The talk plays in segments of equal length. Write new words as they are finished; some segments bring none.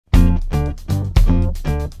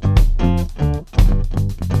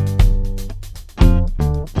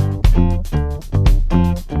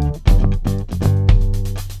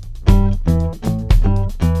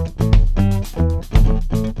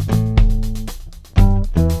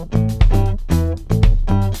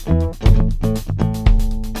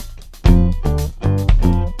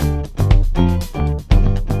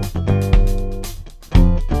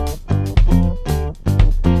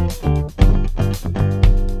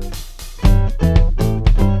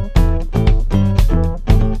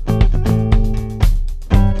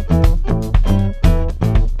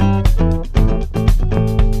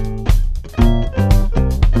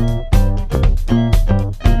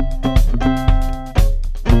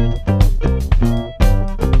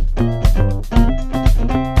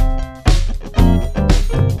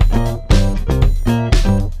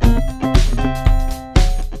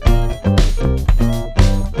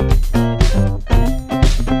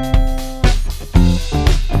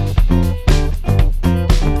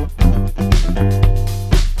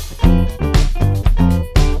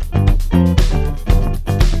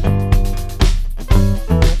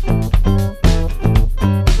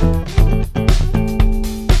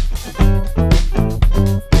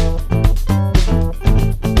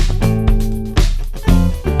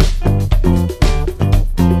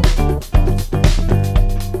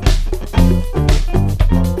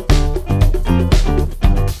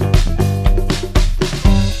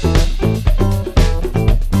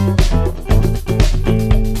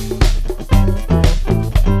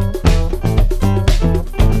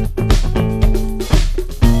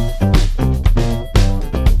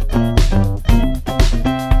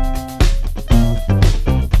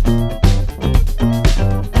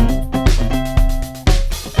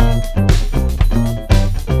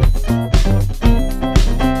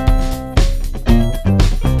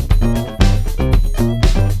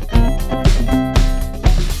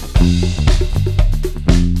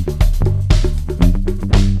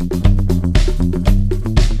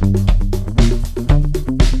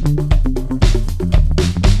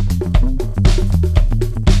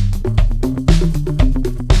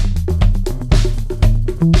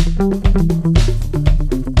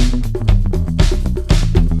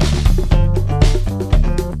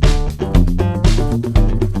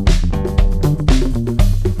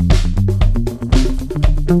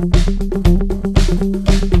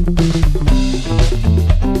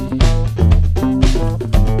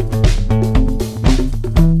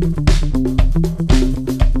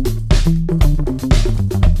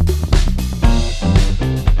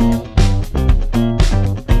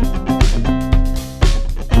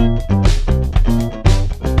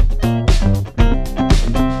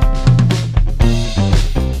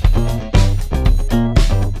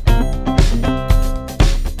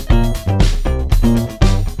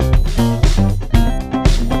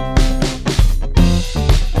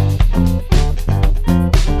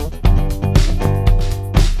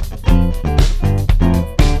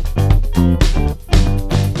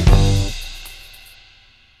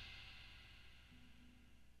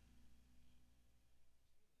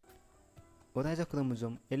Oryza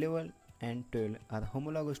chromosome 11 and 12 are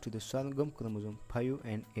homologous to the sorghum chromosome 5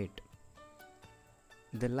 and 8.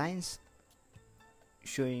 The lines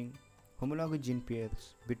showing homologous gene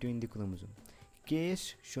pairs between the chromosomes.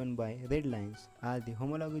 KS shown by red lines are the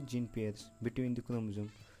homologous gene pairs between the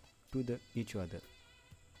chromosomes to each other.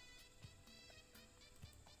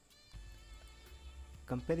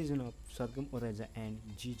 Comparison of sorghum oryza and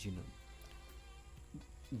G genome.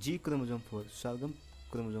 G chromosome 4, sorghum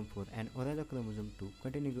chromosome 4 and oryza chromosome 2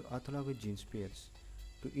 containing orthologous genes pairs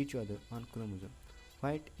to each other on chromosome.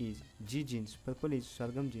 White is G genes, purple is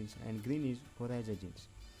sorghum genes and green is oryza genes.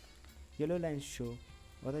 Yellow lines show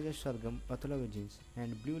oryza sorghum orthologous genes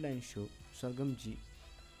and blue lines show sorghum G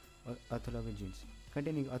orthologous genes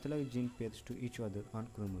containing orthologous gene pairs to each other on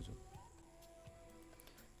chromosome.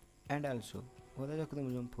 And also oryza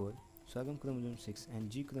chromosome 4, sorghum chromosome 6 and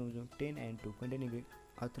G chromosome 10 and 2 containing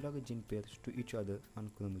orthologous gene pairs to each other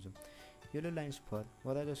on chromosome. Yellow lines for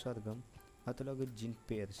oryza sorghum orthologous gene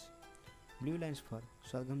pairs. Blue lines for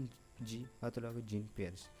sorghum G orthologous gene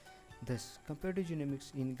pairs. Thus, comparative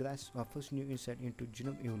genomics in grass offers new insight into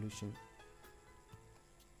genome evolution.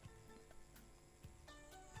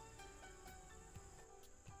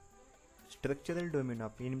 Structural domain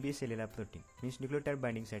of NBS-LRR protein means nucleotide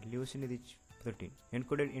binding site leucine-rich protein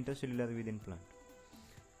encoded intracellular within plant.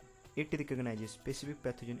 It recognizes specific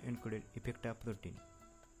pathogen encoded effector protein.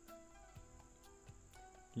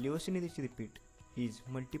 Leucine-rich repeat is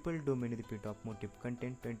multiple domain repeat of motif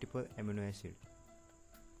contain 24 amino acid.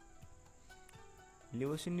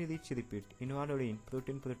 Leucine-rich repeat involved in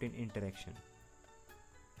protein-protein interaction.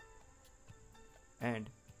 And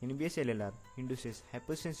NBS-LRR induces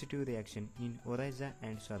hypersensitive reaction in oryza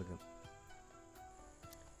and sorghum.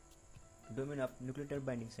 Domain of nucleotide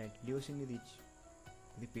binding site leucine-rich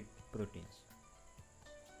repeat proteins.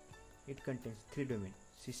 It contains three domains: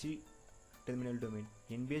 CC terminal domain,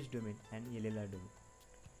 NBS domain and LLR domain.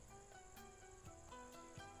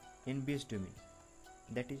 NBS domain,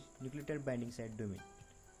 that is nucleotide binding site domain,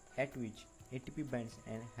 at which ATP binds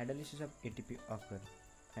and hydrolysis of ATP occur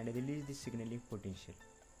and release the signaling potential.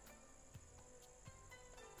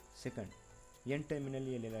 Second, N-terminal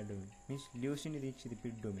LLR domain means leucine-rich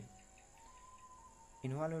repeat domain,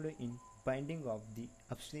 involved in binding of the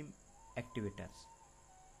upstream activators.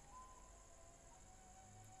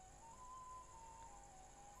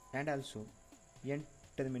 And also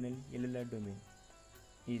N-terminal LLR domain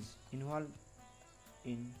is involved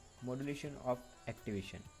in modulation of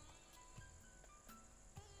activation.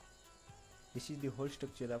 This is the whole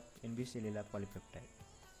structure of NBS-LRR polypeptide,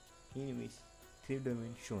 in which three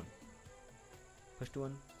domains shown. First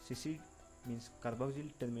one, CC means carboxyl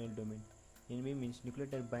terminal domain, NB means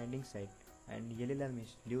nucleotide binding site and LLR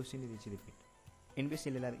means leucine-rich repeat.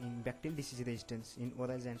 NBS-LRR in bacterial disease resistance in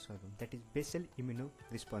oryza and sorghum, that is basal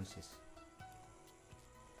immunoresponses.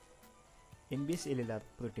 NBS-LRR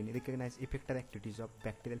protein recognize effector activities of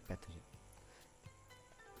bacterial pathogen.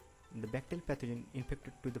 The bacterial pathogen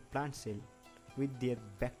infected to the plant cell with their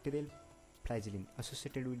bacterial flagellin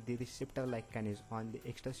associated with the receptor-like kinase on the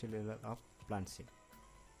extracellular of plant cell.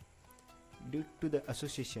 Due to the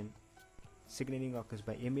association, signaling occurs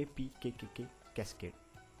by MAPKK cascade.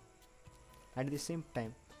 At the same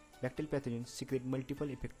time, bacterial pathogens secrete multiple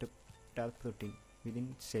effector protein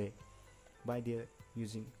within cell by their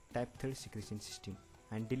using type 3 secretion system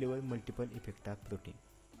and deliver multiple effector protein.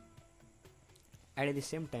 At the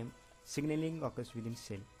same time, signaling occurs within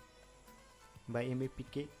cell by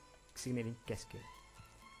MAPK signaling cascade.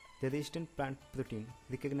 The resistant plant protein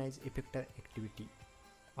recognize effector activity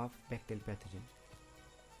of bacterial pathogen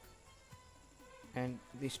and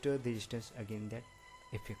restore resistance against that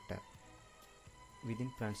effector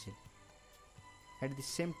within plant cell. At the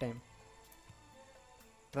same time,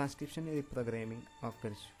 transcription reprogramming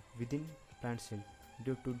occurs within plant cell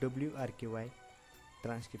due to WRKY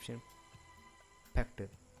transcription factor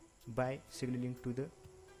by signaling to the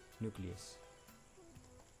nucleus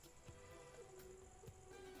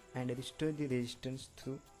and restore the resistance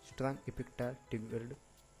through strong effector triggered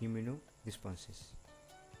immunoresponses.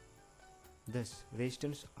 Thus,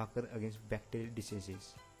 resistance occurs against bacterial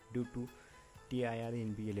diseases due to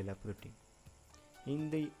TIR-NB-LLR protein. In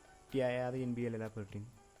the TIR-NB-LLR protein,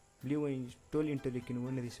 blue one is toll interleukin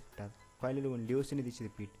 1 receptor, violet one leucine-rich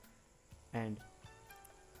repeat, and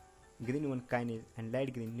green one kinase and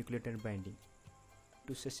light green nucleotide binding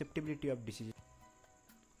to susceptibility of disease.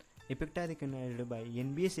 Effector recognized by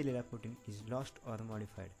NBS-LRR protein is lost or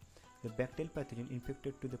modified. The bacterial pathogen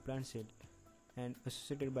infected to the plant cell and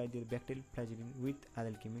associated by the bacterial flagellin with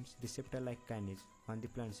RLK means receptor-like kinase on the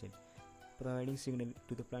plant cell, providing signal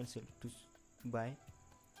to the plant cell by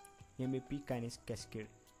MAP kinase cascade,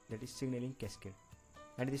 that is signaling cascade.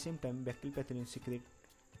 At the same time, bacterial pathogens secrete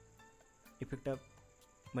effect of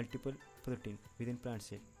multiple protein within plant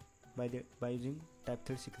cell by using type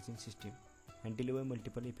 3 secretion system and deliver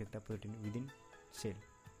multiple effect of protein within cell.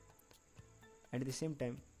 At the same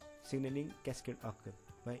time, signaling cascade occur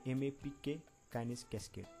by MAPK kinase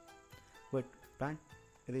cascade. But plant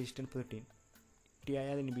resistant protein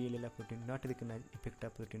TIR and BLLR protein not recognize effect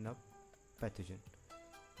of protein of pathogen,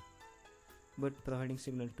 but providing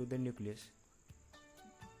signal to the nucleus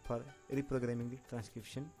for reprogramming the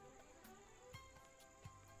transcription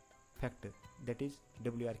factor, that is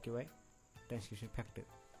WRKY transcription factor.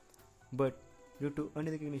 But due to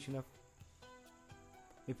unrecognition of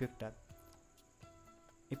effector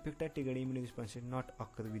triggered immune response not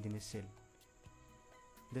occur within a cell.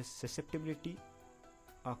 The susceptibility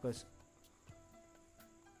occurs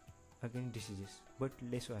against diseases, but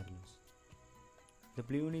less violence. The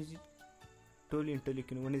blue one is toll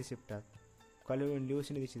interleukin 1 receptor, color one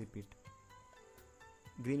leucine rich repeat,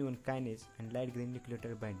 green one kinase, and light green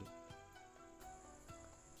nucleotide binding.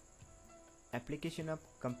 Application of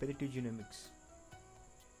comparative genomics.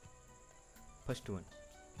 First one,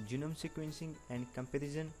 genome sequencing and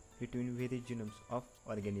comparison between various genomes of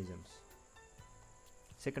organisms.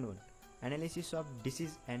 Second one, analysis of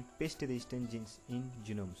disease and pest resistant genes in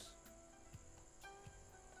genomes.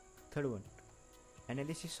 Third one,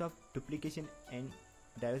 analysis of duplication and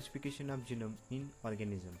diversification of genome in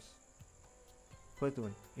organisms. Fourth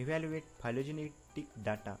one, evaluate phylogenetic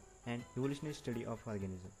data and evolutionary study of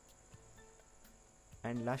organism.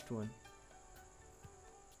 And last one,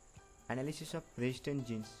 analysis of resistant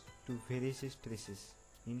genes to various stresses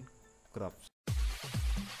in crops.